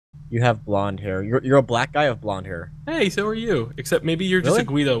You have blonde hair. You're a black guy of blonde hair. Hey, so are you. Except maybe you're just a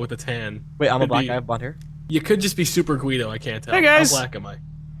Guido with a tan. Wait, I'm a black guy of blonde hair? You could just be super Guido, I can't tell. Hey guys. How black am I?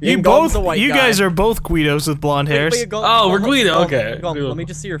 You guys are both Guidos with blonde hairs. Oh, we're Guido, okay. Let me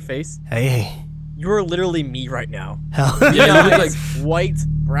just see your face. Hey. You are literally me right now. Hell. Yeah, you look like... white,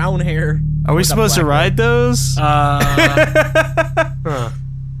 brown hair. Are we supposed to ride those? Okay,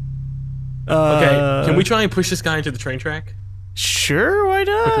 can we try and push this guy into the train track? Sure, why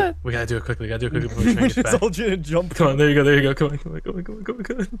not? Quickly. We gotta do it quickly. Before the train gets back. Told you to jump. Come on, there you go. Come on. Train.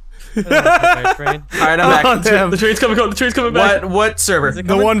 Alright, I'm back. The train's coming back. What server?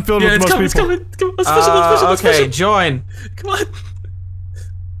 The one filled with most people. It's coming. Let's push it. Join. Come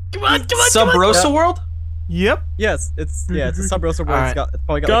on. Sub Rosa world? Yep. Yes, it's a Sub Rosa world. Right. It's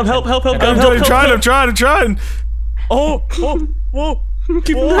probably got. GaLm, help. I'm trying. Oh, whoa.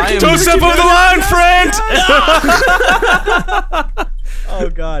 Don't step over the line, friend! Oh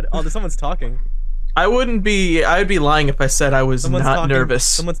god. Oh, someone's talking. I'd be lying if I said I was not nervous.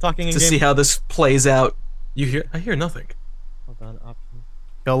 Someone's talking in to see how this plays out. I hear nothing. Hold on, option.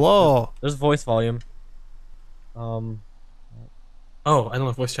 Hello. There's voice volume. Oh, I don't know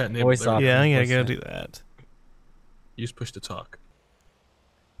if voice chat enabled. Voice option. Yeah, I gotta do that. Use push to talk.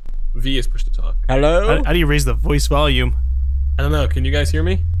 V is push to talk. Hello? How do you raise the voice volume? I don't know. Can you guys hear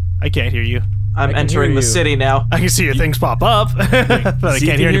me? I can't hear you. I'm entering the city now. I can see your things pop up, but I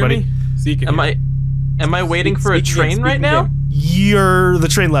can't hear anybody. Am I waiting for a train right now? The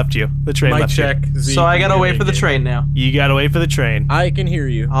train left you. The train left check. you. So I gotta wait for the train now. You gotta wait for the train. I can hear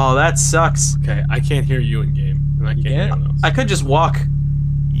you. Oh, that sucks. Okay, I can't hear you in game, and I can't hear anyone else. I could just walk.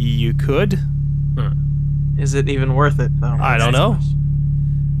 You could. Huh. Is it even worth it though? I don't know.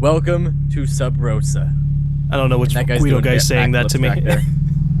 Welcome to Sub Rosa. I don't know which Guido guy's saying that to me. Do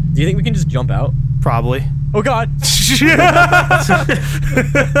you think we can just jump out? Probably. Oh god! The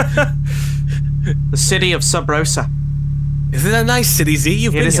city of Sub Rosa. Isn't that a nice city, Z?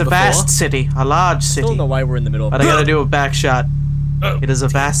 You've been It is here a before. vast city, a large city. I don't know why we're in the middle of But I gotta do a back shot. It is a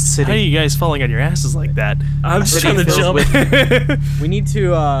vast How are city. you guys falling on your asses like that? I'm just trying to filled jump. We need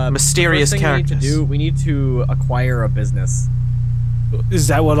to, Mysterious characters. We need to acquire a business. Is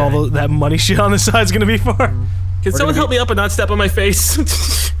that what all that money shit on the side's gonna be for? Can someone help me up and not step on my face?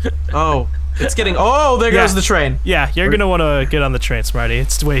 Oh, it's getting. Oh, there goes the train. Yeah, you're gonna want to get on the train, Smarty.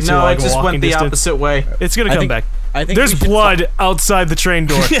 It's way too No, long it just went the opposite way. It's gonna come back. I think There's blood outside the train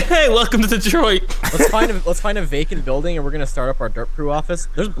door. Hey, welcome to Detroit. Let's find a vacant building and we're gonna start up our Derp Crew office.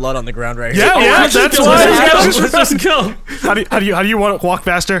 There's blood on the ground right here. Yeah, that's why. Let's just go. How do you want to walk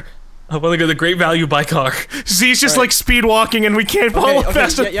faster? I want to go to Great Value by car. See, he's just like speed walking and we can't follow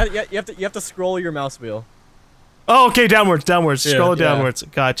faster. Yeah, you have to scroll your mouse wheel. Oh, okay, downwards. Yeah, Scroll it downwards.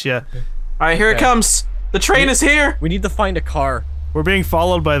 Gotcha. All right, here it comes. The train is here. We need to find a car. We're being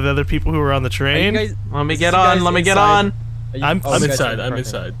followed by the other people who are on the train. Let me get on. Let me get on. I'm inside. I'm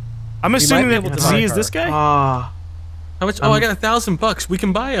inside. I'm assuming that Z is this guy. Ah. How much? Oh, I got $1,000. We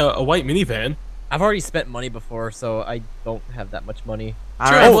can buy a white minivan. I've already spent money before, so I don't have that much money.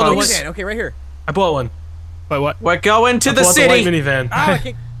 All right, minivan. Okay, right here. I bought one. Wait, what? We're going to the The white city. minivan.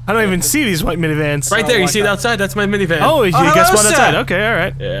 I don't even see these white minivans. Right there. You see it outside? That's my minivan. Oh, you hello, guess what sir. outside? Okay, all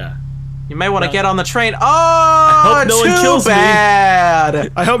right. Yeah. You may want to get on the train. Oh, hope no one kills me.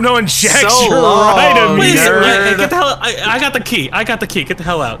 bad. I hope no one jacks So your long. right of me. Wait, Nerd. get the hell! I got the key. Get the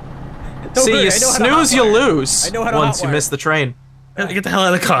hell out. See, you snooze, you lose. I know how to Once you hotwire. miss the train. Get the hell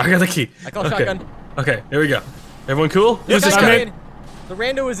out of the car. I got the key. I call shotgun. Okay, here we go. Everyone cool? Yes, Who's this guy? The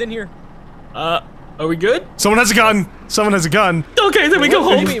rando is in here. Are we good? Someone has a gun. Someone has a gun. Okay, then we go What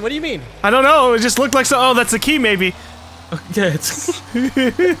do home. you mean? What do you mean? I don't know. It just looked like so. Oh, that's the key, maybe. Yeah, it's.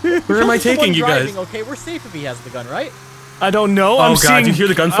 Where am I taking you guys? Okay, we're safe if he has the gun, right? I don't know. Oh I'm god, seeing. you hear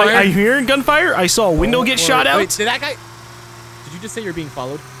the gunfire? I hear gunfire. I saw a window get shot out. Wait, did that guy? Did you just say you're being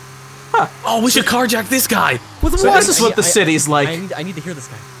followed? Oh, we should carjack this guy. This is what the city's like. I need to hear this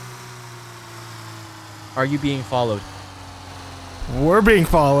guy. Are you being followed? We're being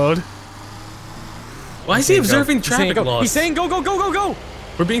followed. Why is he observing traffic laws? He's saying go, go, go, go, go!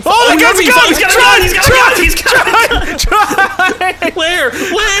 We're being Oh, followed. the guy's a gun! He's got a gun! He's got a gun! Try! Where?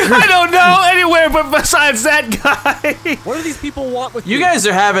 I don't know anywhere but besides that guy. What do these people want with You guys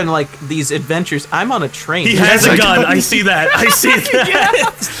are having like these adventures. I'm on a train. He has a gun. I see that. I see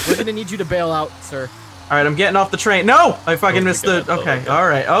that. We're gonna need you to bail out, sir. All right, I'm getting off the train. No, I fucking missed the. Okay, all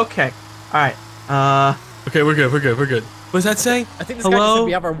right, okay, all right. Okay, we're good. We're good. We're good. What does that say? I think this guy just said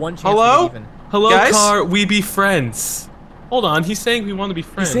we have our one chance Hello? to get even. Hello, Guys? car. We be friends. Hold on. He's saying we want to be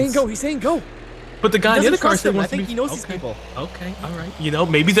friends. He's saying go. He's saying go. But the guy in the other car said I think he knows these people. Okay, all right. You know,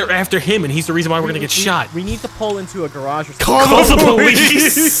 maybe they're after him, and he's the reason why we're gonna get shot. We need to pull into a garage or something. Call the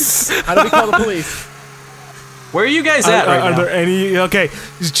police. How do we call the police? Where are you guys at right now? Are there any? Okay,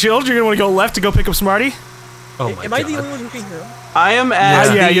 Chilled, you're gonna want to go left to go pick up Smarty. Oh my Am god. I the only one who can hear him? I am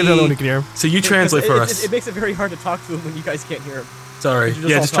at Yeah, the... you're the only one who can hear him. So you translate for us. It makes it very hard to talk to him when you guys can't hear him. Sorry. You're just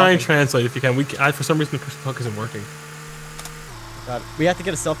Yeah, all just try and talking. translate if you can. For some reason the push to talk isn't working. God, we have to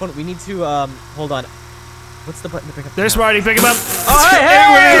get a cell phone. We need to hold on. What's the button to pick up? There's Smarty, pick him up. Oh, hey!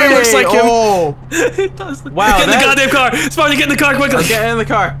 Anyway, it looks like him. Oh. It does look Wow, Get in the goddamn car! Sparty, get in the car quickly! Get in the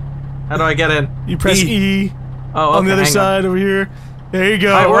car. How do I get in? You press E Oh, on the other hang side over here. There you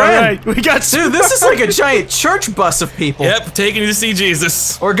go. All right, we're in. We got Dude, this is like a giant church bus of people. Yep, taking you to see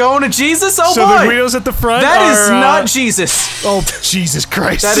Jesus. We're going to Jesus? Oh, So boy. the Guidos at the front That are, is not Jesus. Oh, Jesus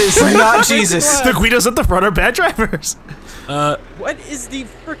Christ. That is not Jesus. The Guidos at the front are bad drivers. What is the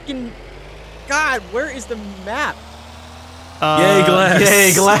freaking... God, where is the map? Yay, glass.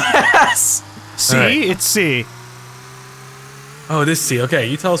 Yay, glass. C? All right. It's C. Oh, this C. Okay,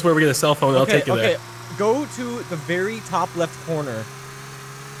 you tell us where we get a cell phone. I'll take you there. Go to the very top left corner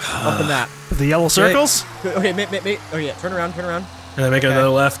of the map. The yellow circles? Okay, oh yeah, turn around. And then make another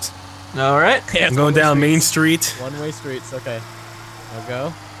left. All right. Yeah, I'm going down Main Street. One-way streets, okay. I'll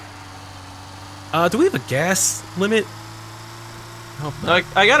go. Do we have a gas limit? I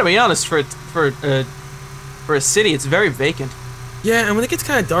gotta be honest, for a city, it's very vacant. Yeah, and when it gets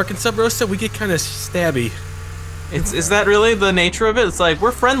kind of dark in Sub Rosa, we get kind of stabby. Is that really the nature of it? It's like,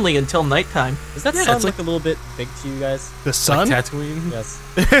 we're friendly until nighttime. Does that Yeah, sound it's like a little bit big to you guys? The sun? Like Tatooine? Yes.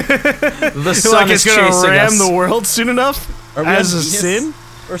 The sun Like is it's gonna chasing ram us. the world soon enough? Are we As on a Venus sin?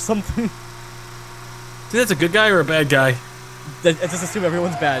 or something? Think that's a good guy or a bad guy? Just assume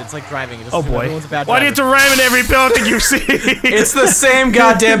everyone's bad. It's like driving. You just Oh assume boy. Everyone's a bad Why do you have to ram in every building you see? It's the same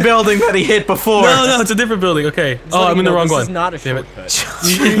goddamn building that he hit before. No, it's a different building. Okay. Oh, I'm in the wrong This one. is not a Damn it.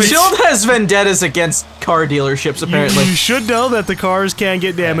 shortcut. Chilled has vendettas against car dealerships, apparently. You should know that the cars can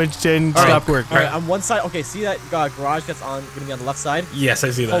get damaged and All right, stop working. All right, on one side. Okay, see that garage that's gonna be on the left side? Yes,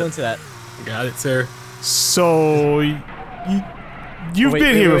 I see Pull that. into that. Got it, sir. So, you've Wait,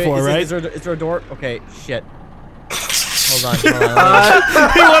 been here before, is right? Is there a door? Okay, shit. Hold on.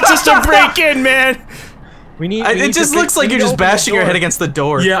 He wants us to break in, man. We need. It just looks like you're just bashing your head against the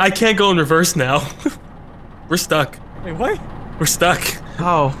door. Yeah, I can't go in reverse now. We're stuck. Wait, what? We're stuck.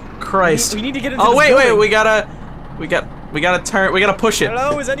 Oh, Christ. We need to get into Oh, this wait, building. we gotta turn, we gotta push it.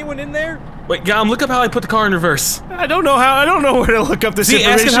 Hello, is anyone in there? Wait, GaLm, look up how I put the car in reverse. I don't know where to look up this See, ask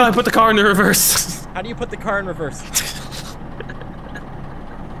him information. how I put the car in the reverse. How do you put the car in reverse?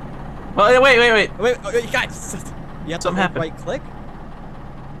 Well, wait. Wait, guys. You have to Something hold happened. right click.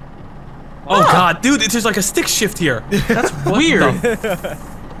 Oh god, dude, there's like a stick shift here. That's weird.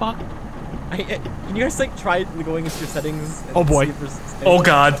 Fuck. Can you guys like try going into your settings? And Oh, boy. see if there's Oh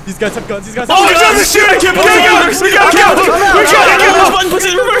god. These guys have guns. These guys. Oh have my god, guns. the shooting! We gotta go! Push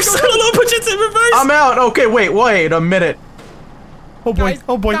it in reverse! No, push it in reverse! I'm out. Okay, wait a minute. Oh boy, Guys,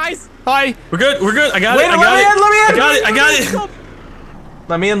 oh boy. guys. Hi. We're good, I got Wait, it, I let got me it. in, let me in. I got it, I got it.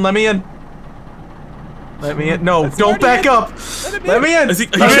 Let me in. No, don't already back in. up. Let me in. Is he-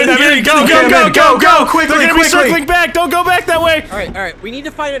 Go, quickly, They're gonna be quickly. circling back. Don't go back that way. All right. We need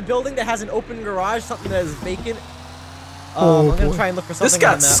to find a building that has an open garage, something that is vacant. Oh, I'm gonna boy. try and look for something. This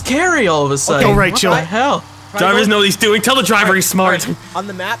got on the map. scary all of a sudden. all right, what chill. the hell? Try Drivers going- know what he's doing. Tell the driver he's smart. On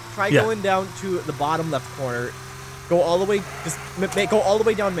the map, try Yeah. going down to the bottom left corner. Go all the way. Just go all the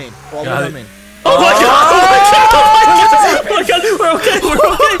way down Main. Go all the way Got down it. Main. Oh my god! Oh my god!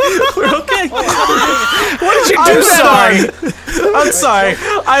 We're okay! What did you do I'm that sorry. I'm sorry.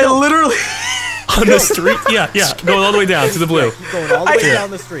 I literally. On the street? Yeah, going all the way down to the blue. Keep going all the way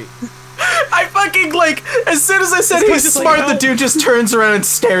down the street. I fucking like. As soon as I said This guy's he's just like, smart, the "Help." dude just turns around and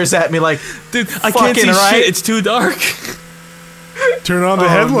stares at me like, Dude, I can't see Fucking right. shit. It's too dark. Turn on the Oh,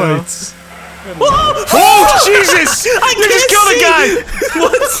 headlights. Oh, Oh, Jesus! You just killed a guy!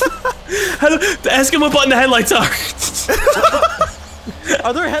 what? Ask him what button the headlights are.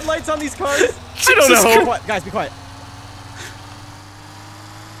 Are there headlights on these cars? I don't know. Be quiet. Guys, be quiet.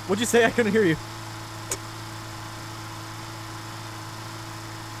 What'd you say? I couldn't hear you.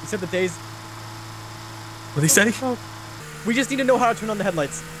 You said the days. What'd he say? We just need to know how to turn on the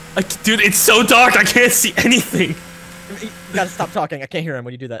headlights. Dude, it's so dark. I can't see anything. You gotta stop talking. I can't hear him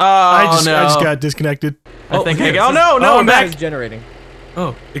when you do that. I oh just no. got disconnected. I think here, oh no, oh, I'm back. It's generating.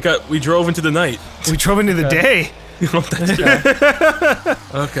 Oh, we drove into the night. We drove into the day. That's true.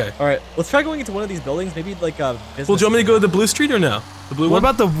 Okay. All right, let's try going into one of these buildings. Maybe like a business. Well, do you want me to go to the blue street or no? The blue What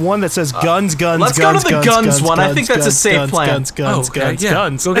one? about the one that says guns, guns, let's guns, go to the guns one. I think that's a safe plan. Guns, guns, okay, guns, yeah.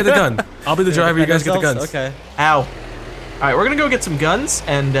 guns. Go get the gun. I'll be the driver. You guys get the guns. Okay. Ow. All right, we're gonna go get some guns,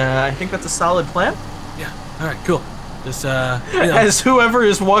 and I think that's a solid plan. Yeah. All right. Cool. Just As whoever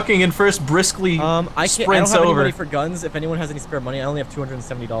is walking in first briskly I don't sprints have any over. money for guns. If anyone has any spare money, I only have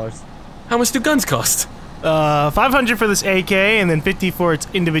 $270. How much do guns cost? 500 for this AK, and then 50 for its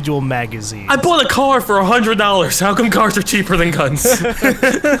individual magazine. I bought a car for $100. How come cars are cheaper than guns?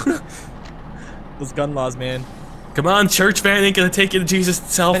 Those gun laws, man. Come on, church van ain't gonna take you to Jesus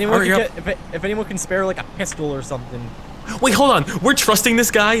itself. If anyone, Hurry can up. get, if anyone can spare like a pistol or something. Wait, hold on. We're trusting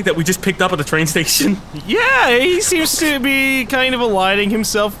this guy that we just picked up at the train station? Yeah, he seems to be kind of aligning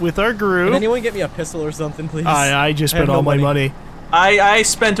himself with our Can group. anyone get me a pistol or something, please? I just I have spent all no my money. I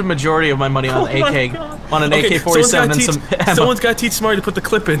spent a majority of my money on AK, on an Okay, AK-47 and some ammo. someone's gotta teach Smarty to put the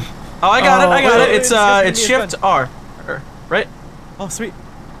clip in. Oh, I got it. I got wait, it. It's this guy's it's gonna be a Shift R, right? Oh, sweet.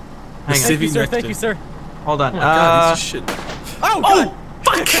 Hang on. Thank you, sir. next Thank to- you, sir. Hold on. Oh my god, this is shit. Oh, God.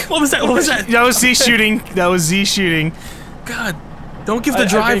 Fuck! What was that? What was that? That was Z shooting. That was Z shooting. God. Don't give the I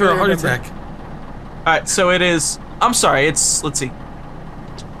driver a heart remember. attack. All right, so it is. I'm sorry. It's let's see.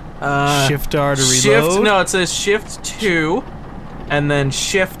 Shift R to reload. Shift. No, it says Shift 2, and then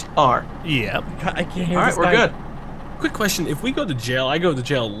Shift R. Yep. God, I can't hear All right, this we're guy. good. Quick question, if we go to jail, I go to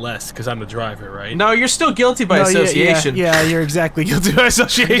jail less because I'm the driver, right? No, you're still guilty by No, yeah, association. Yeah, you're exactly guilty by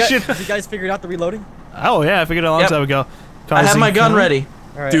association. Have you guys figured out the reloading? Oh yeah, I figured it out a long Yep. time ago. I have my gun Causing- ready.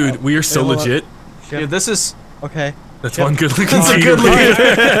 All right, Dude, we are so hold on. legit. Dude, this is Okay. That's Yep. one good looking That's a team. good look.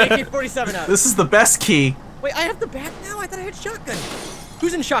 AK-47 out. this is the best key. Wait, I have the back now? I thought I had shotgun.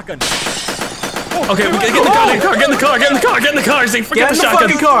 Who's in shotgun? Okay, we gotta get in the car, get in the car, get in the car, get in the car, get in the car, Zing, forget Get in the the shotgun.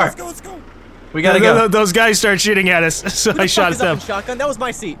 fucking car. Let's go, let's go. We gotta go. Those guys started shooting at us, so I shot at them. Shotgun? That was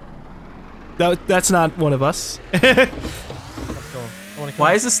my seat. That's not one of us. Let's go.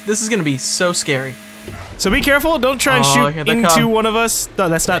 Why is this? This is gonna be so scary. So be careful. Don't try and Oh, shoot here they into come. one of us. No,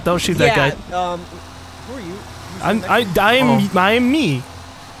 that's not. Don't shoot that guy. Who are you? I am me.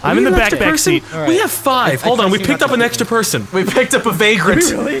 I'm in the back seat. All right. We have 5. I Hold on, trust we you picked not up to an shoot extra person. We picked up a vagrant.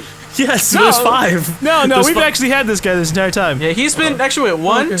 Really? Yes, No. there's 5. No, There's we've fi- actually had this guy this entire time. Yeah, he's been actually wait,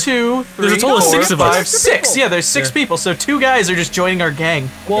 1, Okay. 2, 3, There's a total of 4, 6 of us. 5, 6. Yeah, there's 6 people. So 2 guys are just joining our gang.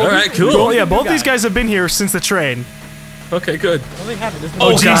 All right, cool. Well, yeah, both guy. these guys have been here since the train. Okay, good. Well, they haven't. There's no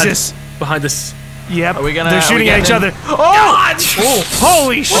Oh, God. Jesus. Behind us. Yep. Are we gonna- They're are we shooting at each getting other. in? God!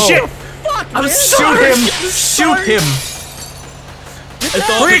 Holy shit! I'm Shoot sorry. him! Shoot him! I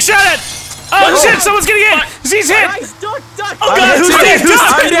thought We're getting shot at! Oh shit! Someone's getting hit! Z's hit! Guys, duck, duck. Oh I'm god, who's down. next? Who's I'm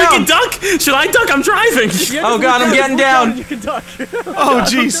next? We down. can duck? Should I duck? I'm driving. Oh god, I'm getting down. You can duck. Oh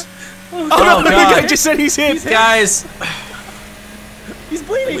jeez! Oh no! Oh, The God. guy just said he's hit. Guys, He's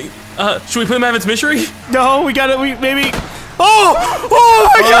bleeding. Should we put him out of its misery? No, we gotta. We maybe. Oh! Oh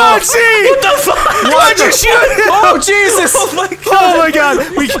my God! See! What the fuck? Why'd you shoot him? oh Jesus! Oh my god. Oh my God!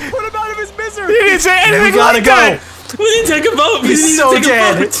 We Put him out of his misery. he didn't say anything We gotta like go. that. We need to take a vote. We He's need so to take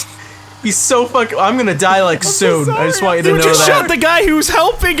dead. a vote. He's so fucking. I'm gonna die like soon. I just want you to You know just that. shot the guy who's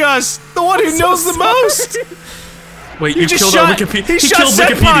helping us. The one who knows the most. Wait, You you just killed shot- our Wikipedia. he He shot killed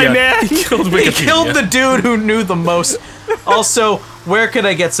Senpai, Wikipedia. man. He killed He Wikipedia. killed the dude who knew the most. Also, where could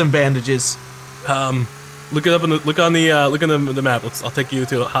I get some bandages? Look it up on the look on the map. I'll take you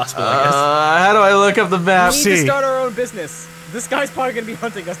to a hospital. I guess. How do I look up the map? We need See. to start our own business. This guy's probably gonna be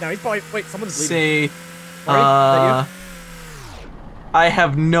hunting us now. He's probably wait. Someone's bleeding. See, Right? Is that I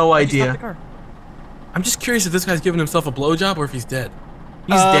have no you? Stop the idea. car. I'm just curious if this guy's giving himself a blowjob or if he's dead.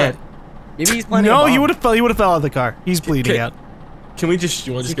 He's dead. Maybe he's planning. No, a he bomb. would have fell. He would have fell out of the car. He's bleeding Okay. out. Can we just?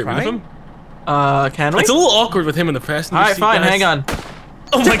 You want to just he get rid of crying? him? Can we? It's a little awkward with him in the passenger All right, seat, fine. guys. Hang on.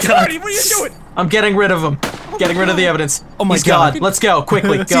 Oh my god. Marty, what are you doing? I'm getting rid of him. Getting rid of the evidence. Oh my He's God. gone. Let's go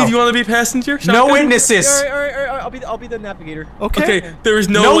quickly. See, do you Go. want to be passenger? No Shotgun? witnesses. All right. I'll be the navigator. Okay. Okay, there is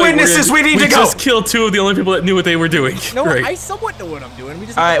no No way witnesses, we're gonna- we need to go. just killed 2 of the only people that knew what they were doing. No, Great. I somewhat know what I'm doing. We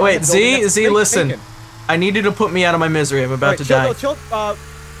just. All need right, to wait. find a building Z, that's Z, fake listen. vacant. I need you to put me out of my misery. I'm about to die. Chill.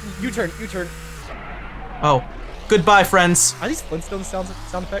 U-turn. Oh, goodbye, friends. Are these Flintstones sound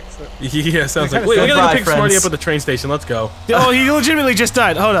effects? Or? Yeah, sounds like. kinda Wait, we gotta goodbye, go pick Smarty friends. up at the train station. Let's go. Oh, he legitimately just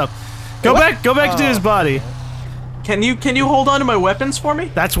died. Hold up. Go back to his body. Can you hold on to my weapons for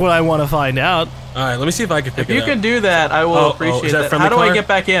me? That's what I want to find out. All right, let me see if I can pick If it you up. can do that, I will Oh, appreciate is that a that. friendly How do I car? get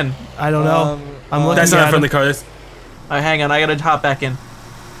back in? I don't know. I'm looking That's at not a him. friendly car. That's, Hang on, I gotta hop back in.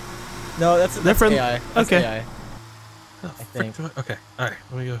 No, that's Different- AI. That's okay. AI. I think. okay, all right.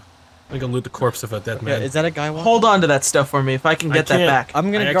 Let me go loot the corpse of a dead Yeah, man. is that a guy walking? Hold on to that stuff for me if I can get that can't. back.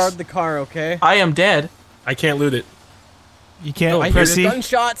 I'm gonna I guard the car, okay? I am dead. I can't loot it. You can't Oh, I hear press a C.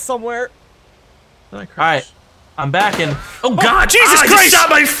 gunshot somewhere. Did I crash? All right, I'm back in. Oh God! Jesus I Christ! just shot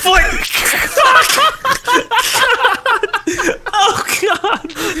my foot. Oh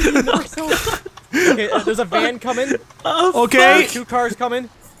God! Okay, there's a van coming. Okay. Two cars coming.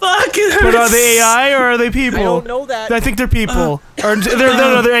 Fuck! It hurts. But are they AI or are they people? I don't know that. I think they're people. Or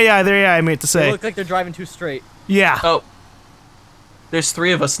no, they're AI. They're AI. I meant to They say. look like they're driving too straight. Yeah. Oh, there's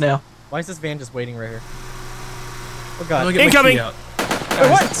 3 of us now. Why is this van just waiting right here? Oh How do God. I get my Incoming. key out? Wait,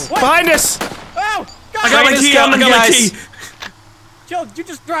 what? Behind us. Oh, God. I got my Train is key out. I coming, got my guys. key. Jill, you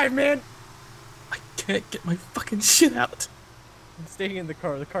just drive, man. I can't get my fucking shit out. I'm staying in the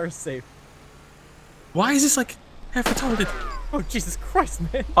car. The car is safe. Why is this like half retarded? Oh, Jesus Christ,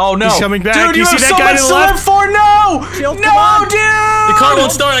 man. Oh no! He's coming back. Dude, You you see have that so guy much to the to live left? for. No! Jill, come No, on. dude! The car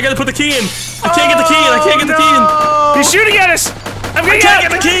won't start. I gotta put the key in. I can't get the key in. I can't get the key in. He's shooting at us. I'm I getting can't out.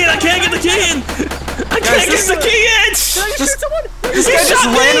 get the key in. I can't get the key in. I can't get the key in. Just, Someone. this guy just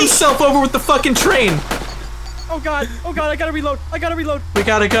ran himself over with the fucking train. Oh God. Oh God. I gotta reload. I gotta reload. We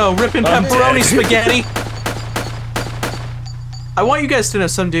gotta go. Ripping I'm pepperoni dead. spaghetti. I want you guys to know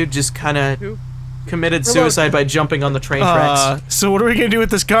some dude just kind of Who? committed Reload. suicide by jumping on the train tracks. So what are we gonna do with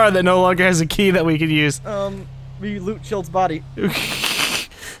this car that no longer has a key that we can use? We loot Chilled's body.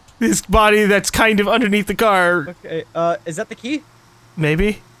 This body that's kind of underneath the car. Okay. Is that the key?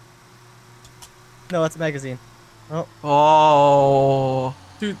 Maybe. No, that's a magazine. Oh. Oh,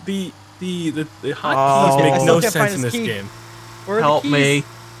 Dude, the Oh. hotkeys I make still no can't sense find in his this key. game. Where are help the keys? me.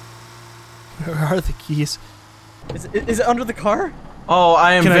 Where are the keys? Is it under the car? Oh,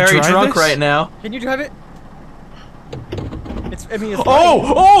 I am Can I very drive drunk this? right now. Can you drive it? I mean, it's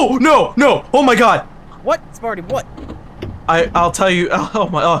Oh, no, oh my God. What? Sparty, what? I'll tell you. Oh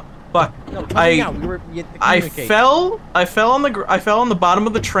my, oh fuck. No, tell me now. We have to I communicate. fell on the bottom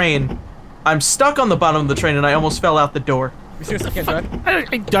of the train. I'm stuck on the bottom of the train and I almost fell out the door. You seriously can't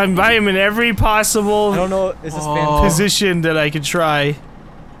drive? I am in every possible I don't know. Is this fan? Oh. position that I could try.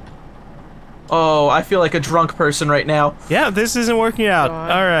 Oh, I feel like a drunk person right now. Yeah, this isn't working out.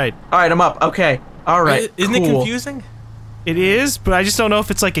 God. All right. All right, I'm up. Okay. All right. Isn't it cool. confusing? It is, but I just don't know if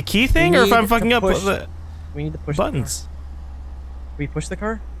it's like a key thing or if need I'm fucking to up push the We need to push buttons. The car. We push the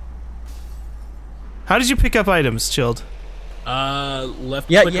car? How did you pick up items, Chilled? Left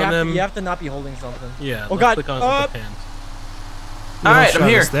Yeah, click on them. you have to not be holding something. Yeah, Oh left God. click on left hand. All right, I'm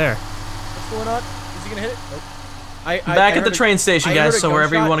here. There. What's going on? Is he gonna hit it? Nope. I'm back at the train station, I guys. heard a So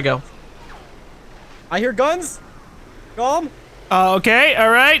wherever you gunshot. want to go. I hear guns. GaLm. Okay, all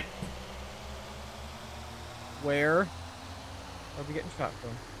right. Where are we getting shot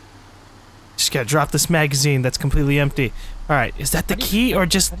from? Just gotta drop this magazine that's completely empty. All right, is that the key or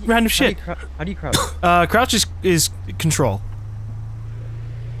just random shit? How do you crouch? Crouch is control.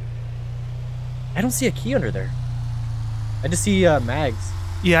 I don't see a key under there. I just see mags.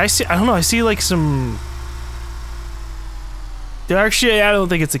 Yeah, I see. I don't know. I see like some dark shit. I don't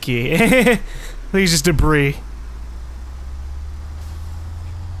think it's a key. I think it's just debris.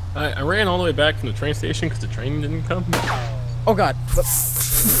 I ran all the way back from the train station because the train didn't come. Oh God.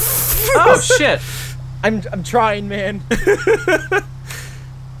 Oh shit. I'm trying, man.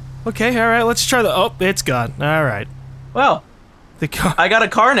 Okay, all right. Let's try the. Oh, it's gone. All right, Well, the car. I got a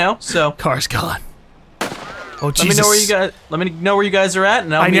car now, so Car's gone. Oh let Jesus! me know where you guys. Let me know where you guys are at,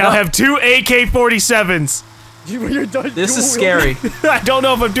 and I'll I meet now up. have 2 AK-47s. You're done. This is dual wielding. scary. I don't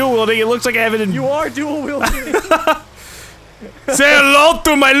know if I'm dual wielding. It looks like I have it in. You are dual wielding. Say hello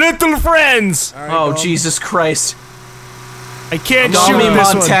to my little friends. All right, Oh GaLm. Jesus Christ. I can't shoot Tommy this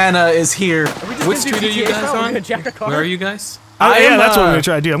one. Montana is here. Are we just Which gonna do street are you GTA guys now? We're on? gonna jack a car? Where are you guys? Oh, yeah, I'm, that's what I'm gonna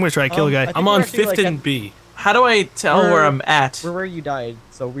try to do. I'm gonna try to kill a I guy. think I'm we're on actually, 5th like, and at- B. How do I tell where I'm at? We're where you died.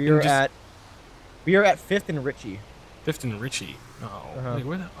 So we are at 5th and Ritchie. 5th and Richie. Oh, Uh-huh. wait,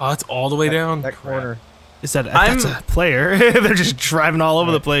 where the? Oh, it's all the way down. That Crap. corner. Is that that's a player? They're just driving all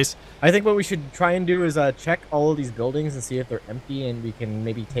over the place. I think what we should try and do is check all of these buildings and see if they're empty, and we can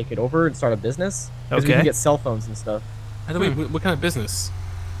maybe take it over and start a business. 'Cause we Okay. can get cell phones and stuff. By the way, what kind of business?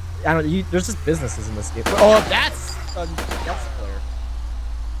 I don't. There's just businesses in this game. Oh, that's a player.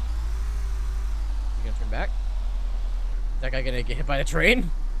 You gonna turn back? Is that guy gonna get hit by the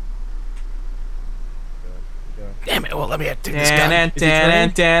train? Damn it! Well, let me take this gun.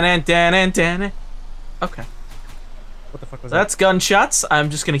 Okay. What the fuck was That's gunshots. I'm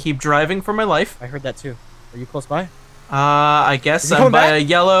just gonna keep driving for my life. that? I heard that too. Are you close by? I guess Is he I'm coming by back? a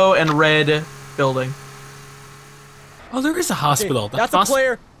yellow and red building. Oh, there is a hospital. Hey, that's a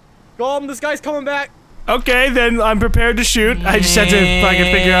player. GaLm, this guy's coming back. Okay, then I'm prepared to shoot. I just had to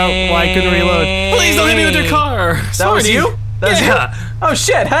fucking figure out why I couldn't reload. Please don't hit me with your car. That was Sorry. you? That was Yeah. you? Oh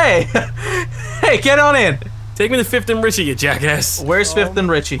shit! Hey, hey, Okay, get on in. Take me to 5th and Richie, you jackass. Where's 5th and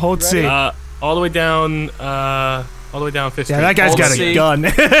Richie? Hold C. All the way down, 5th Street. Yeah, that guy's got a gun.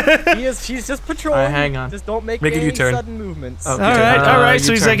 She's just patrolling. Alright, hang on. Just don't make a any U-turn. sudden movements. Okay. Alright,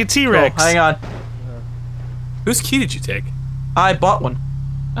 so he's U-turn. like a T-Rex. Cool, hang on. Whose key did you take? I bought one.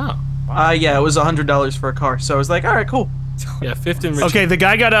 Oh. Yeah, it was $100 for a car, so I was like, alright, cool. Yeah, 5th and Richie. Okay, the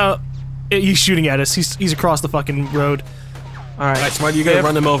guy got out. He's shooting at us. He's across the fucking road. Alright. Alright, Smarty, you gotta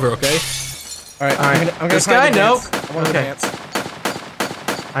run them over, okay? Alright, I'm gonna This try guy? to No. advance. I wanna Okay. advance.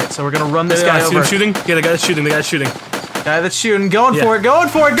 Alright, so we're gonna run this Yeah, guy over. shooting? Yeah, the guy's shooting, Guy that's shooting, going Yeah. for it, going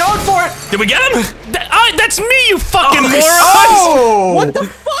for it, going for it! Did we get him? That's me, you fucking moron! Oh! What the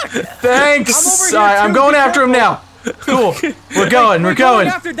fuck? Thanks! I'm over here Alright, I'm too, going be after him careful. now. Cool. We're going, we're going.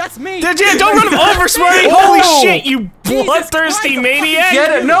 After, that's me. Yeah, don't run him over, Smarty! Whoa! Holy shit, you Jesus bloodthirsty Christ, maniac!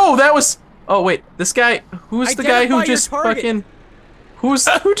 Get it? No, that was. Oh wait, this guy. Who's the guy who Identify your just target. fucking?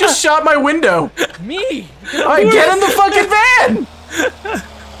 Who just shot my window? Me. Alright, get in the fucking van!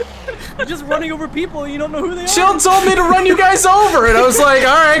 You're just running over people and you don't know who they are. Jill told me to run you guys over, and I was like,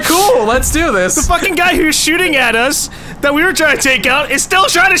 alright, cool, let's do The this. fucking guy who's shooting at us, that we were trying to take out, is still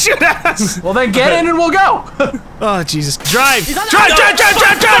trying to shoot at us! Well then get in and we'll go. Oh, Jesus. Drive! on the- Drive! Drive! Drive!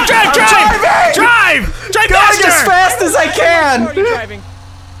 Drive! Drive! Drive! driving! Drive! Drive Going as faster! fast as I How can. are you driving?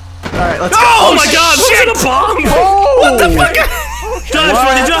 Alright, let's go. Oh my god, shit! Was it a bomb? Oh! What the fuck? Done,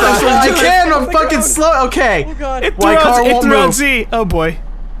 Smarty, done, I Smarty, done. can, I'm fucking slow. Okay. Oh god. It My threw car out, it won't threw out move. Z. Oh boy.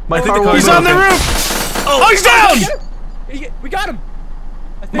 My think car the won't car's He's on the move. roof! Oh, he's down! We got him.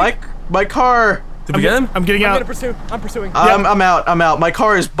 I think. My car. Did we get him? I'm getting I'm out. gonna pursue. I'm pursuing. I'm out. My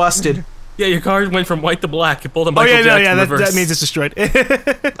car is busted. Yeah, your car went from white to black. It pulled a Oh Michael yeah, no, Jackson yeah, reverse. that means it's destroyed.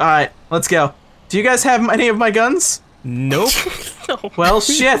 Alright, let's go. Do you guys have any of my guns? Nope. Well,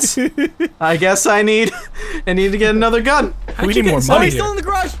 shit. I guess I need to get another gun. We you need get more inside Oh, money. he's here? still in the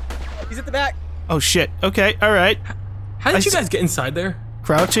garage. He's at the back. Oh shit. Okay, alright. How did you guys get inside there?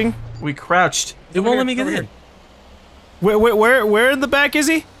 Crouching. We crouched. It won't let me here, get over in. Where in the back is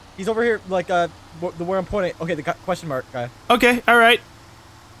he? He's over here, like where I'm pointing. Okay, the question mark guy. Okay, alright.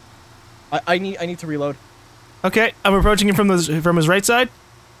 I need to reload. Okay, I'm approaching him from his right side.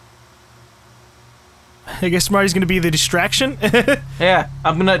 I guess Smarty's gonna be the distraction. Yeah,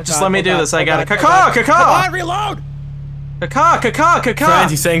 I'm gonna just God, let me oh do God, this. I oh got it. God, oh Caw, God. caw, Come on, reload. caw. Friend,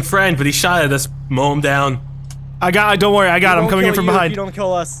 he's saying friend, but he shot at us. Mow him down. Don't worry, I got him. He won't Coming in kill from you if behind. You don't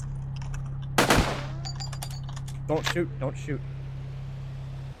kill us. Don't shoot. Don't shoot.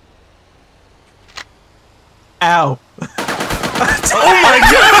 Ow.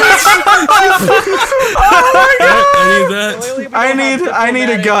 I need that. Clearly, we don't have I need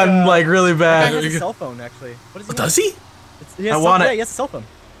a diplomatic, gun like really That guy bad. has a cell phone, actually. What does he? Does he? He has I a want cell, it. Yeah, he has a cell phone.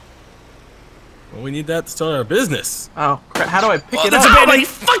 Well, we need that to start our business. Oh, crap. How do I pick it that's up? a bad- my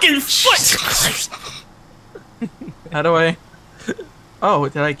fucking foot! How do I? Oh,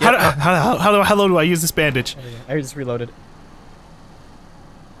 did I get? How low do I use this bandage? I just reloaded.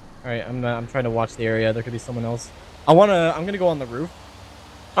 All right, I'm trying to watch the area. There could be someone else. I'm gonna go on the roof.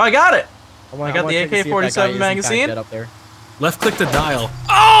 Oh, I got it. I got got the AK-47 magazine. Up there. Left click to dial.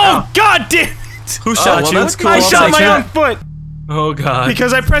 Oh, god damn it! Who shot well, you? that's cool. I I'll shot take my that. own foot Oh god.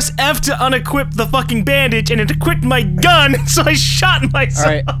 because I pressed F to unequip the fucking bandage and it equipped my gun, so I shot myself.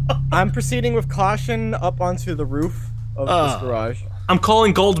 All right, I'm proceeding with caution up onto the roof of this garage. I'm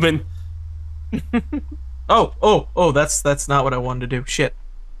calling Goldman. Oh, that's not what I wanted to do. Shit.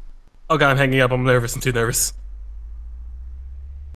 Oh god, I'm hanging up. I'm nervous. I'm too nervous.